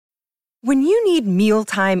When you need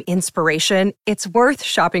mealtime inspiration, it's worth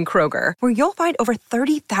shopping Kroger, where you'll find over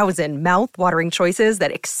 30,000 mouth-watering choices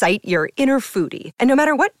that excite your inner foodie. And no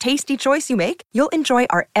matter what tasty choice you make, you'll enjoy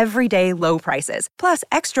our everyday low prices, plus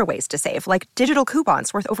extra ways to save, like digital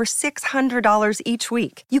coupons worth over $600 each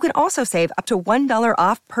week. You can also save up to $1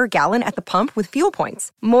 off per gallon at the pump with fuel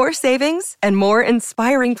points. More savings and more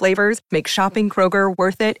inspiring flavors make shopping Kroger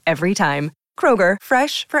worth it every time. Kroger,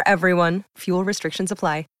 fresh for everyone. Fuel restrictions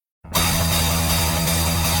apply.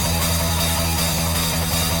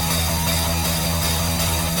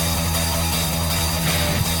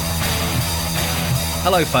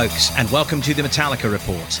 Hello, folks, and welcome to the Metallica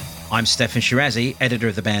Report. I'm Stefan Shirazi, editor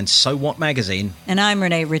of the band So What magazine. And I'm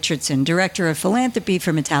Renee Richardson, director of philanthropy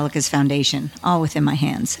for Metallica's foundation, all within my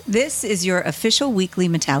hands. This is your official weekly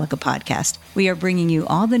Metallica podcast. We are bringing you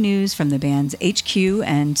all the news from the band's HQ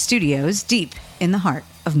and studios deep in the heart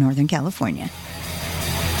of Northern California.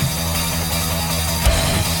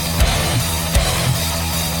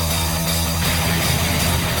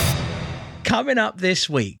 Coming up this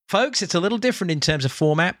week, folks, it's a little different in terms of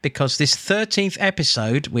format because this 13th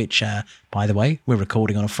episode, which, by the way, we're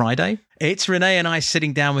recording on a Friday, it's Renee and I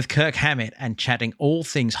sitting down with Kirk Hammett and chatting all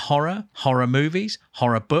things horror, horror movies,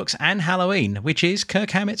 horror books, and Halloween, which is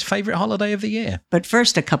Kirk Hammett's favorite holiday of the year. But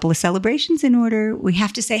first, a couple of celebrations in order. We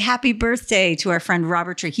have to say happy birthday to our friend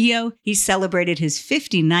Robert Trujillo. He celebrated his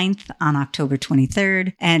 59th on October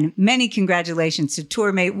 23rd. And many congratulations to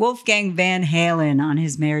tour mate Wolfgang Van Halen on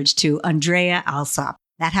his marriage to Andrea Alsop.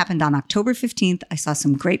 That happened on October 15th. I saw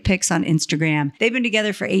some great pics on Instagram. They've been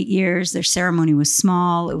together for 8 years. Their ceremony was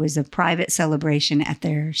small. It was a private celebration at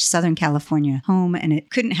their Southern California home, and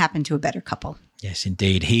it couldn't happen to a better couple. Yes,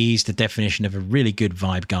 indeed. He's the definition of a really good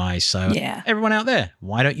vibe guy. So everyone out there,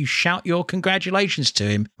 why don't you shout your congratulations to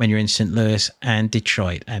him when you're in St. Louis and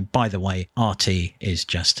Detroit? And by the way, RT is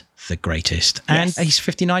just the greatest. Yes. And he's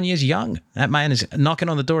 59 years young. That man is knocking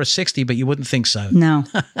on the door of 60, but you wouldn't think so. No.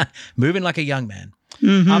 Moving like a young man.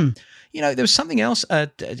 Mm-hmm. There was something else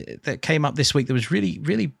that came up this week that was really,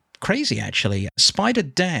 really crazy, actually. Spider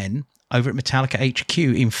Dan over at Metallica HQ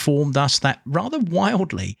informed us that, rather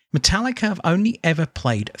wildly, Metallica have only ever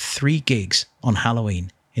played 3 gigs on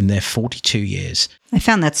Halloween in their 42 years. I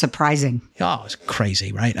found that surprising. Oh, it's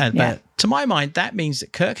crazy, right? But to my mind, that means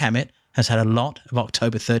that Kirk Hammett has had a lot of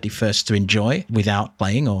October 31st to enjoy without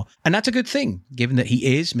playing, and that's a good thing, given that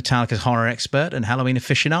he is Metallica's horror expert and Halloween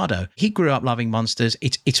aficionado. He grew up loving monsters.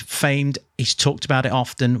 It's famed. He's talked about it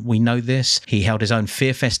often. We know this. He held his own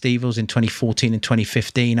Fear Festivals in 2014 and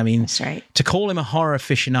 2015. I mean, that's right. To call him a horror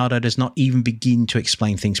aficionado does not even begin to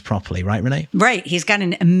explain things properly, right, Renee? Right. He's got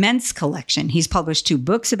an immense collection. He's published 2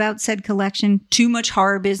 books about said collection, Too Much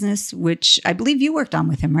Horror Business, which I believe you worked on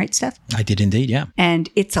with him, right, Steph? I did indeed, yeah. And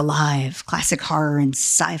It's Alive, classic horror and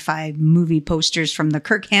sci-fi movie posters from the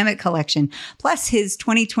Kirk Hammett collection, plus his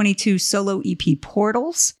 2022 solo EP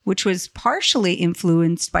Portals, which was partially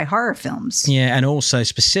influenced by horror films. Yeah, and also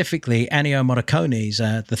specifically Ennio Morricone's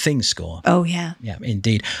The Thing score. Oh, yeah. Yeah,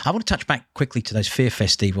 indeed. I want to touch back quickly to those Fear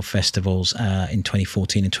festivals in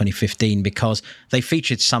 2014 and 2015 because they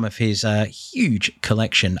featured some of his huge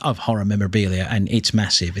collection of horror memorabilia, and it's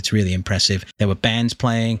massive. It's really impressive. There were bands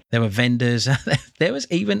playing, there were vendors, there was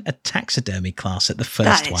even a taxidermy class at the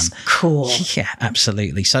first one. That is cool. Yeah,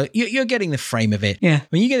 absolutely. So you're getting the frame of it. Yeah.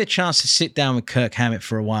 When you get a chance to sit down with Kirk Hammett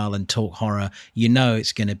for a while and talk horror, you know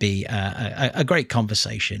it's going to be a great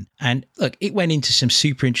conversation. And look, it went into some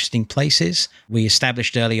super interesting places. We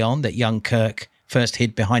established early on that young Kirk first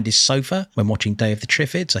hid behind his sofa when watching Day of the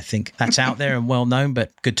Triffids. I think that's out there and well known,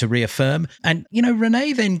 but good to reaffirm. And,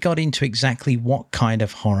 Renee then got into exactly what kind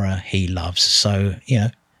of horror he loves. So,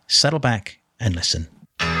 settle back and listen.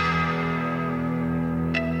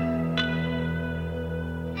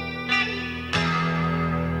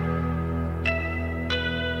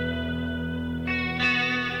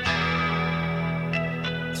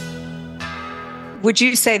 Would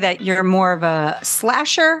you say that you're more of a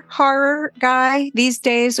slasher horror guy these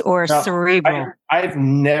days or cerebral? I've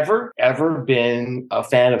never, ever been a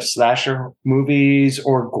fan of slasher movies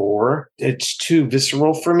or gore. It's too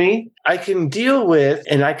visceral for me. I can deal with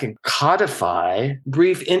and I can codify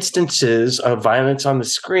brief instances of violence on the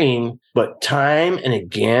screen, but time and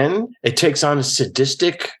again, it takes on a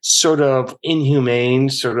sadistic, sort of inhumane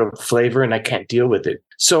sort of flavor, and I can't deal with it.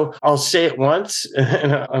 So I'll say it once,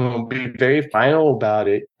 and I'm going to be very final about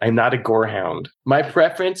it. I'm not a gore hound. My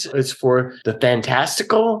preference is for the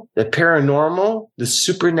fantastical, the paranormal, the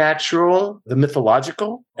supernatural, the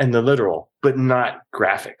mythological, and the literal, but not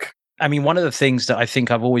graphic. I mean, one of the things that I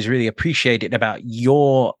think I've always really appreciated about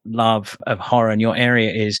your love of horror and your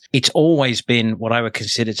area is it's always been what I would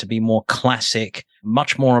consider to be more classic,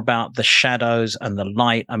 much more about the shadows and the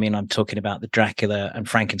light. I mean, I'm talking about the Dracula and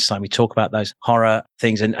Frankenstein. We talk about those horror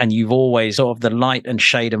things, and you've always sort of the light and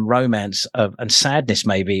shade and romance of and sadness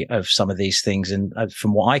maybe of some of these things. And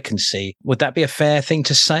from what I can see, would that be a fair thing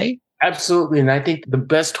to say? Absolutely. And I think the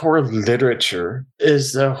best horror literature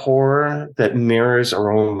is the horror that mirrors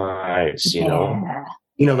our own lives,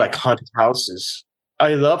 like haunted houses.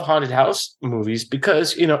 I love haunted house movies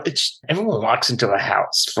because, everyone walks into a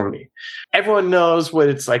house for me. Everyone knows what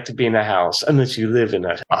it's like to be in a house unless you live in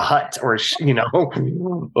a hut or,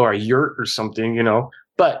 or a yurt or something,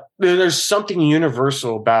 But there's something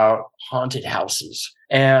universal about haunted houses.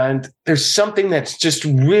 And there's something that's just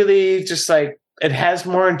really just like, it has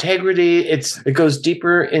more integrity. It goes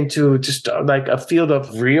deeper into just like a field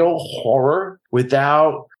of real horror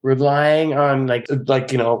without relying on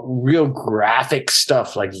real graphic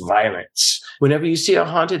stuff like violence. Whenever you see a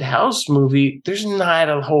haunted house movie, there's not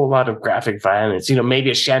a whole lot of graphic violence. Maybe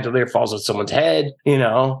a chandelier falls on someone's head,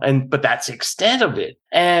 but that's the extent of it.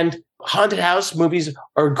 And haunted house movies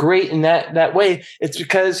are great in that way. It's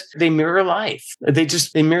because they mirror life.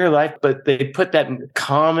 They mirror life, but they put that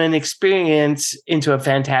common experience into a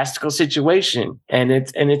fantastical situation, and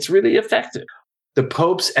it's really effective. The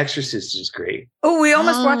Pope's Exorcist is great. Oh, we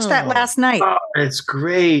almost watched that last night. Oh, it's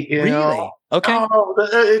great. Really? Okay. Oh,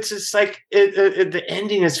 it's just like the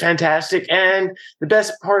ending is fantastic, and the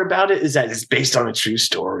best part about it is that it's based on a true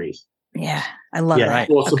story. Yeah, I love that. Right.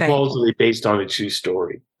 Well, supposedly based on a true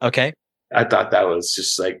story. Okay. I thought that was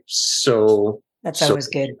just like so. That's always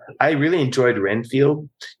good. I really enjoyed Renfield.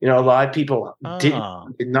 A lot of people did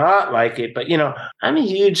not like it, but I'm a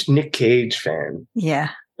huge Nick Cage fan. Yeah.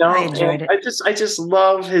 I enjoyed it. I just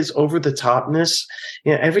love his over the topness.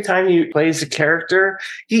 Every time he plays a character,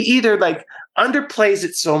 he either like underplays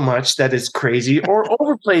it so much that it's crazy, or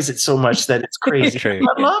overplays it so much that it's crazy. True.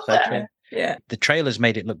 I love that. True. Yeah, the trailers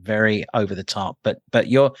made it look very over the top, but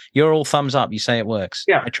you're all thumbs up. You say it works.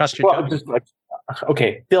 Yeah, I trust your judgment.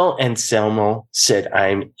 Okay, Phil Anselmo said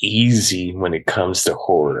I'm easy when it comes to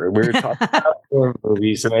horror. We were talking about horror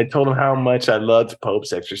movies, and I told him how much I loved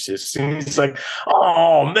Pope's Exorcist. And he's like,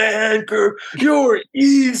 "Oh man, Kirk, you're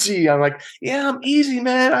easy." I'm like, "Yeah, I'm easy,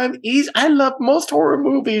 man. I'm easy. I love most horror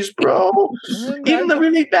movies, bro. Even the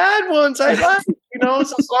really bad ones. I love,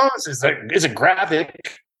 as long as it's a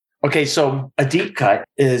graphic." Okay, so A Deep Cut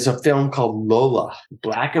is a film called Lola,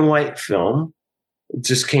 black and white film. It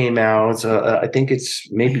just came out. I think it's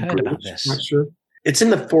maybe British. I'm not sure. It's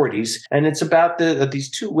in the 40s, and it's about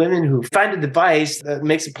these two women who find a device that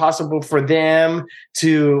makes it possible for them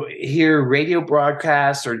to hear radio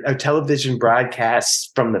broadcasts or television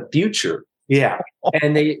broadcasts from the future. Yeah,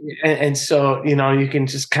 and so you can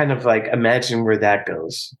just kind of like imagine where that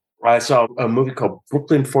goes. I saw a movie called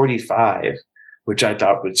Brooklyn 45, which I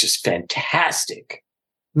thought was just fantastic.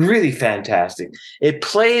 Really fantastic. It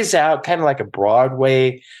plays out kind of like a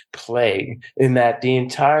Broadway play in that the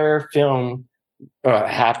entire film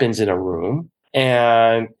happens in a room,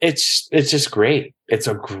 and it's just great. It's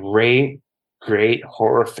a great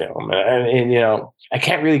horror film, and I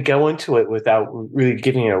can't really go into it without really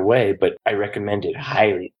giving it away, but I recommend it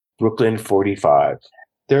highly. Brooklyn 45.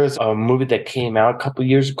 There's a movie that came out a couple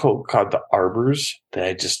years ago called The Arbors that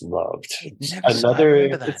I just loved.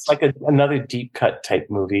 It's like another deep cut type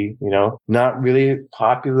movie, not really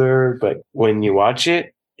popular, but when you watch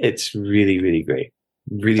it, it's really, really great.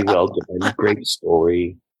 Really well done. Great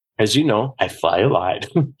story. As you know, I fly a lot.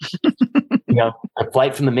 A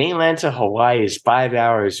flight from the mainland to Hawaii is 5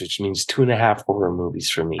 hours, which means 2.5 horror movies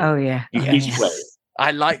for me. Oh, yeah. Each way.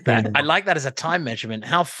 I like that. I like that as a time measurement.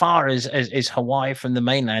 How far is Hawaii from the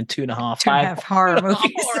mainland? 2.5. 2.5 horror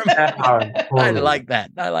movies. I like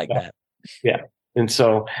that. That. Yeah. And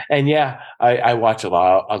so, I watch a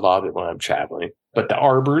lot of it when I'm traveling. But The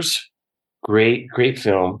Arbors, great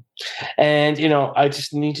film. And, I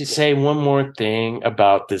just need to say one more thing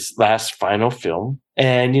about this last final film.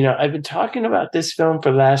 And, I've been talking about this film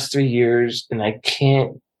for the last 3 years, and I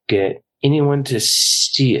can't get anyone to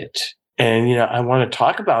see it. And, I want to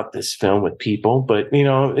talk about this film with people, but,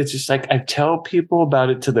 it's just like I tell people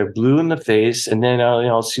about it till they're blue in the face. And then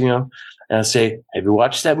I'll see, and I'll say, have you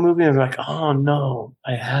watched that movie? And they're like, oh, no,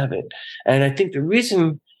 I haven't. And I think the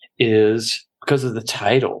reason is because of the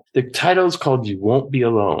title. The title is called You Won't Be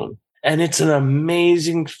Alone. And it's an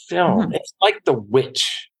amazing film. Mm-hmm. It's like The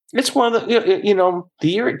Witch. It's one of the, the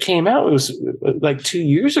year it came out, it was like 2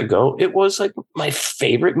 years ago. It was like my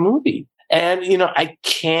favorite movie. And, I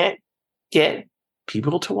can't get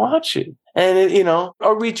people to watch it. And,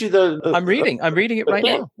 I'll read you I'm reading it right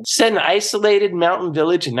now. Set in an isolated mountain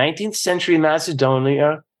village in 19th century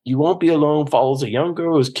Macedonia, You Won't Be Alone follows a young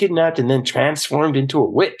girl who is kidnapped and then transformed into a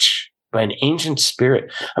witch by an ancient spirit.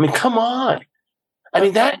 I mean, come on. I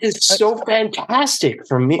mean, that is so fantastic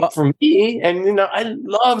for me. And, I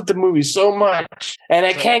love the movie so much. And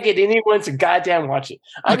I can't get anyone to goddamn watch it.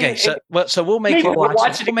 So we'll make you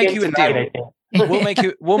watch it. We'll make you a deal.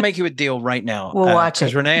 We'll make you a deal right now. We'll watch it.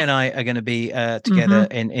 Because Renee and I are going to be together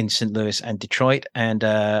in St. Louis and Detroit. And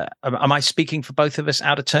am I speaking for both of us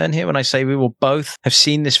out of turn here when I say we will both have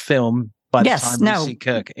seen this film by the time we see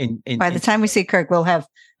Kirk? By the time we see Kirk, we'll have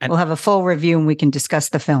a full review and we can discuss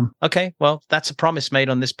the film. Okay, well, that's a promise made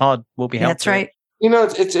on this pod. We'll be helpful. That's right.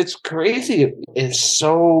 It's crazy. It's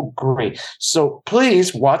so great. So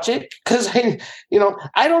please watch it because I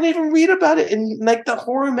don't even read about it in like the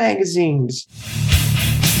horror magazines.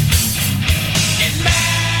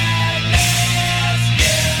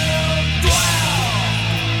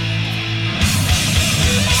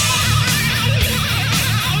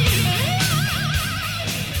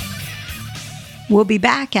 We'll be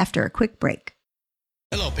back after a quick break.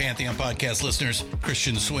 Hello, Pantheon Podcast listeners.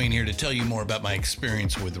 Christian Swain here to tell you more about my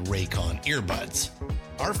experience with Raycon earbuds.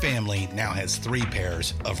 Our family now has 3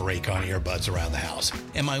 pairs of Raycon earbuds around the house,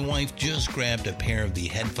 and my wife just grabbed a pair of the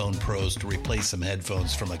Headphone Pros to replace some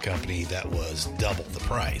headphones from a company that was double the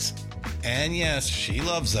price. And yes, she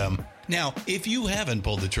loves them. Now, if you haven't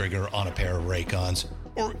pulled the trigger on a pair of Raycons,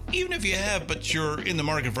 or even if you have, but you're in the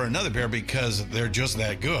market for another pair because they're just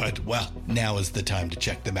that good, well, now is the time to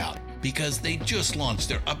check them out because they just launched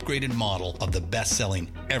their upgraded model of the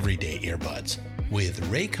best-selling everyday earbuds. With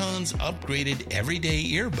Raycon's upgraded everyday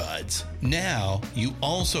earbuds, now you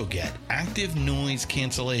also get active noise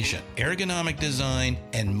cancellation, ergonomic design,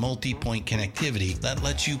 and multi-point connectivity that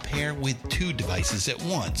lets you pair with 2 devices at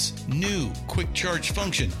once. New quick charge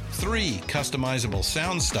function, 3 customizable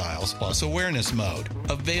sound styles, plus awareness mode.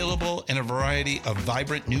 Available in a variety of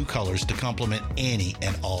vibrant new colors to complement any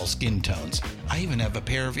and all skin tones. I even have a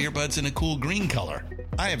pair of earbuds in a cool green color.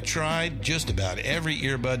 I have tried just about every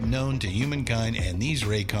earbud known to humankind, and these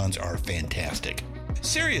Raycons are fantastic.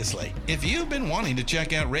 Seriously, if you've been wanting to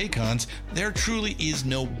check out Raycons, there truly is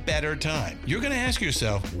no better time. You're going to ask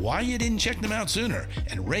yourself why you didn't check them out sooner,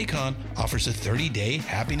 and Raycon offers a 30-day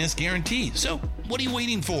happiness guarantee. So what are you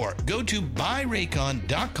waiting for? Go to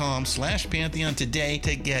buyraycon.com/Pantheon today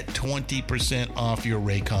to get 20% off your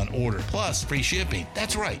Raycon order, plus free shipping.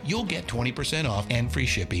 That's right, you'll get 20% off and free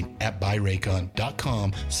shipping at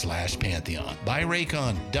buyraycon.com/Pantheon.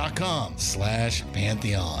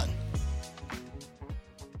 buyraycon.com/Pantheon.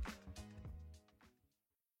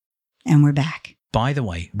 And we're back. By the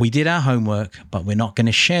way, we did our homework, but we're not going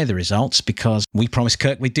to share the results because we promised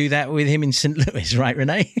Kirk we'd do that with him in St. Louis, right,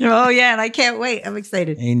 Renee? Oh, yeah, and I can't wait. I'm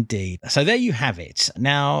excited. Indeed. So there you have it.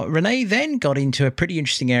 Now, Renee then got into a pretty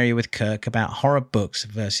interesting area with Kirk about horror books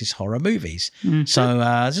versus horror movies. Mm-hmm. So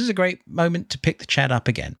this is a great moment to pick the chat up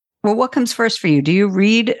again. Well, what comes first for you? Do you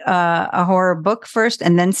read a horror book first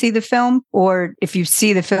and then see the film? Or if you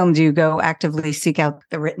see the film, do you go actively seek out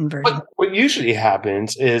the written version? What usually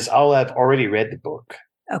happens is I'll have already read the book.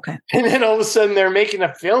 Okay. And then all of a sudden they're making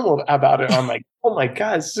a film about it. I'm like, oh my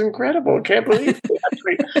God, this is incredible. I can't believe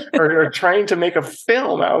it. Or trying to make a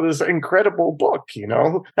film out of this incredible book,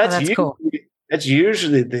 That's cool. That's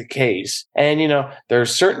usually the case. And, there are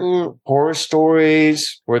certain horror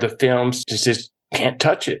stories where the films just can't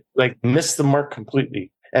touch it, like miss the mark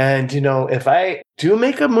completely. And, if I do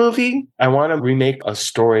make a movie, I want to remake a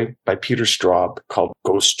story by Peter Straub called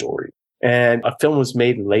Ghost Story. And a film was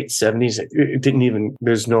made in the late 70s.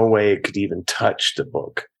 There's no way it could even touch the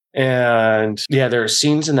book. And yeah, there are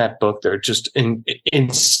scenes in that book that are just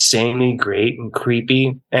insanely great and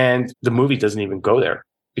creepy. And the movie doesn't even go there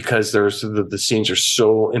because the scenes are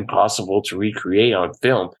so impossible to recreate on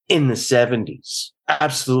film in the 70s.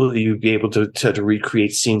 Absolutely, you'd be able to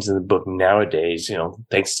recreate scenes in the book nowadays,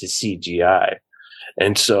 thanks to CGI.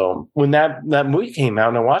 And so when that movie came out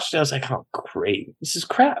and I watched it, I was like, oh, great. This is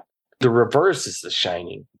crap. The reverse is The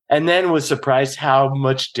Shining. And then was surprised how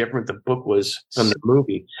much different the book was from the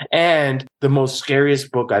movie. And the most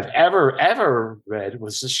scariest book I've ever read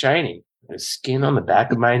was The Shining. The skin on the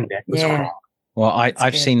back of my neck was crawling. Well,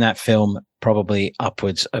 I've seen that film probably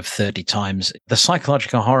upwards of 30 times. The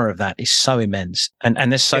psychological horror of that is so immense.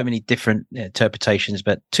 And there's so many different interpretations.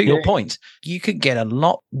 But to your point, you could get a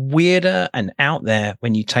lot weirder and out there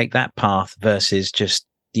when you take that path versus just,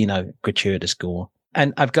 gratuitous gore.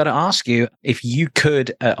 And I've got to ask you, if you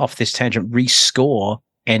could, off this tangent, rescore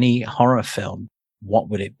any horror film, what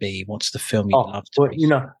would it be? What's the film you'd love to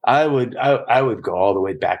well, I would go all the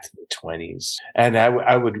way back to the 20s, and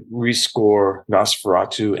I would rescore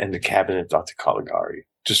Nosferatu and The Cabinet of Dr. Caligari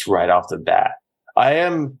just right off the bat. I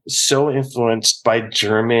am so influenced by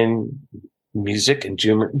German music and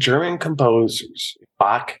German composers: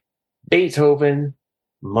 Bach, Beethoven,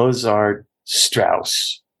 Mozart,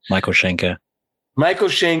 Strauss, Michael Schenker,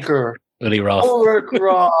 Uli Roth. Ulrich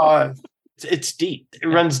Roth. It's deep. It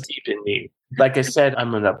runs deep in me. Like I said,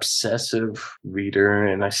 I'm an obsessive reader,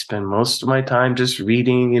 and I spend most of my time just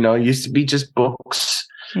reading. It used to be just books.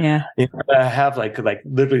 Yeah. I have like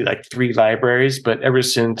literally like 3 libraries, but ever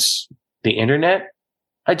since the internet,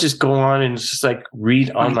 I just go on and just like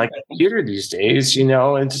read on my computer these days,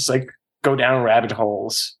 and just like go down rabbit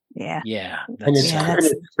holes. Yeah. Yeah. And it's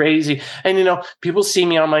crazy. And, people see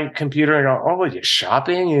me on my computer and go, oh, you're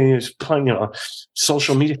shopping and you're just playing,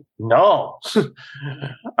 social media. No,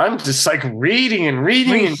 I'm just like reading and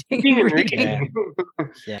reading.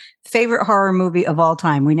 Yeah. Favorite horror movie of all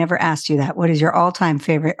time? We never asked you that. What is your all-time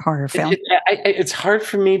favorite horror film? It's hard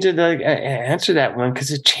for me to answer that one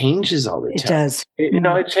because it changes all the time. It does.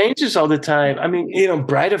 It changes all the time. I mean,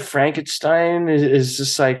 Bride of Frankenstein is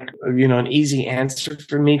just like, an easy answer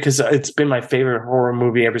for me because it's been my favorite horror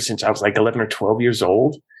movie ever since I was like 11 or 12 years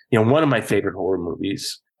old. One of my favorite horror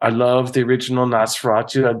movies. I love the original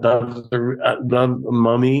Nosferatu. I love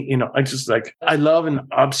Mummy. I love an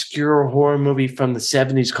obscure horror movie from the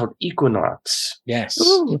 70s called Equinox. Yes.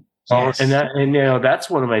 Ooh. Yes. And that's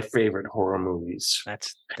one of my favorite horror movies.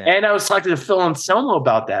 That. And I was talking to Phil Anselmo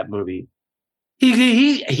about that movie.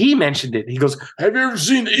 He mentioned it. He goes, "Have you ever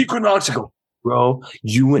seen Equinox?" I go, "Bro,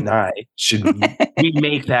 you and I should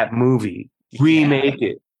remake that movie. Remake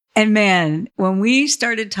it." And man, when we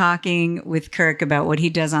started talking with Kirk about what he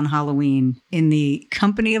does on Halloween in the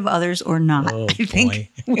company of others or not, I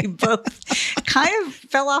think we both kind of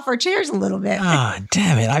fell off our chairs a little bit. Ah,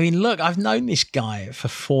 damn it. I mean, look, I've known this guy for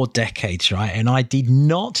 4 decades, right? And I did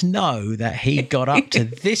not know that he got up to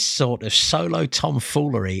this sort of solo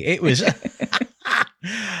tomfoolery. It was, it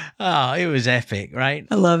was epic, right?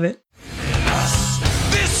 I love it.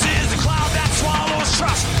 This is the cloud that swallows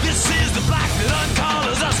trust. This is the black that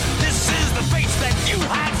uncolors us. This is the face that you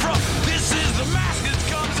hide from. This is the mask that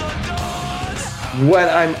comes undone. What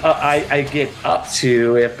I get up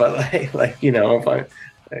to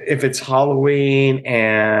if it's Halloween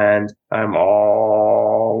and I'm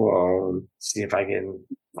all alone, see if I can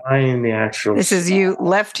find the actual. This is you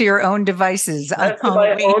left to your own devices. Left to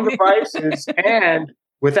my own devices and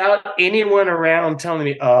without anyone around telling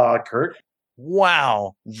me, Kirk.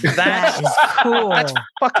 Wow. That is cool. That's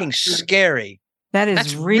fucking scary.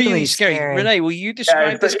 That's really scary. Renee, will you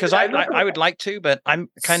describe this? Because I would like to, but I'm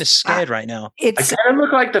kind of scared right now. I kind of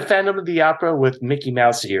look like the Phantom of the Opera with Mickey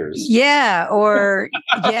Mouse ears. Yeah, or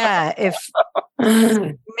if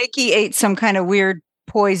Mickey ate some kind of weird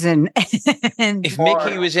poison. And if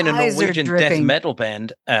Mickey was in a Norwegian death metal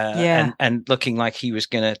band and looking like he was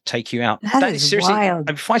going to take you out. That is seriously wild.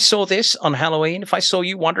 If I saw this on Halloween, if I saw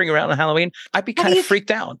you wandering around on Halloween, I'd be kind of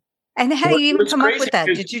freaked out. And how do you even come up with that?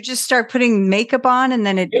 Did you just start putting makeup on and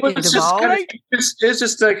then it evolved? It's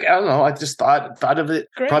just like, I don't know. I just thought of it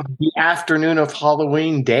probably the afternoon of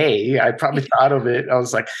Halloween day. I probably thought of it. I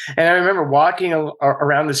was like, and I remember walking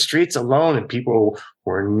around the streets alone and people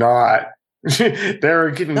were not. They were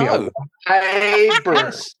giving me a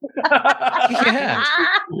paper. Yeah.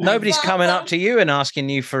 Nobody's coming up to you and asking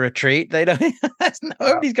you for a treat. They don't.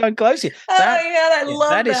 Nobody's going close to you. I love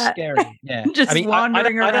that. That is scary. Yeah. Just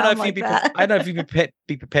wandering around. I don't know if I don't know if you'd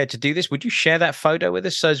be prepared to do this. Would you share that photo with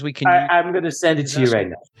us so as we can? I'm going to send it to you right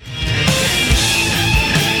now.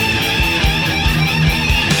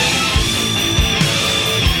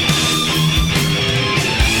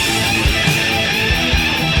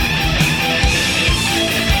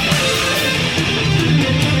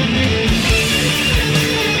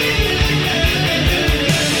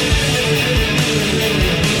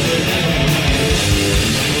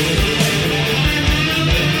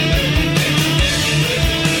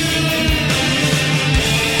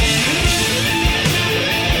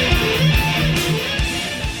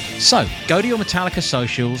 So, go to your Metallica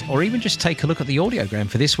socials or even just take a look at the audiogram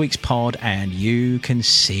for this week's pod and you can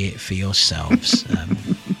see it for yourselves.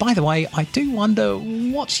 By the way, I do wonder,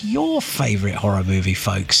 what's your favourite horror movie,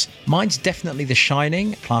 folks? Mine's definitely The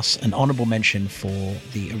Shining, plus an honourable mention for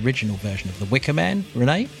the original version of The Wicker Man.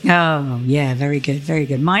 Renee? Oh, yeah, very good, very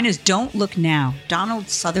good. Mine is Don't Look Now, Donald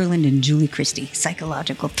Sutherland and Julie Christie,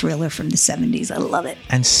 psychological thriller from the 70s. I love it.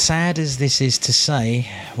 And sad as this is to say,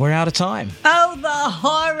 we're out of time. Oh, the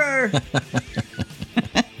horror!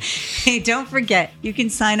 Hey, don't forget, you can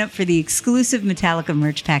sign up for the exclusive Metallica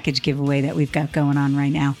merch package giveaway that we've got going on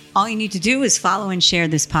right now. All you need to do is follow and share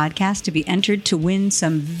this podcast to be entered to win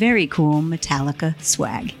some very cool Metallica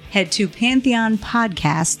swag. Head to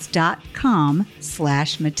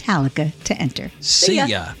pantheonpodcasts.com/Metallica to enter. See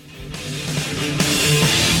ya.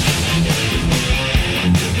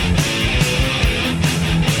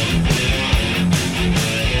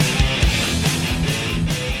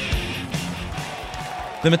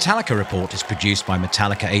 The Metallica Report is produced by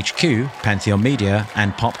Metallica HQ, Pantheon Media,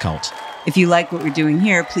 and Pop Cult. If you like what we're doing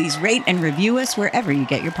here, please rate and review us wherever you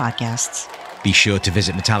get your podcasts. Be sure to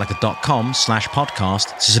visit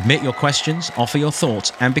Metallica.com/podcast to submit your questions, offer your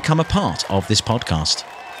thoughts, and become a part of this podcast.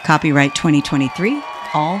 Copyright 2023,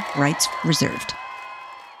 all rights reserved.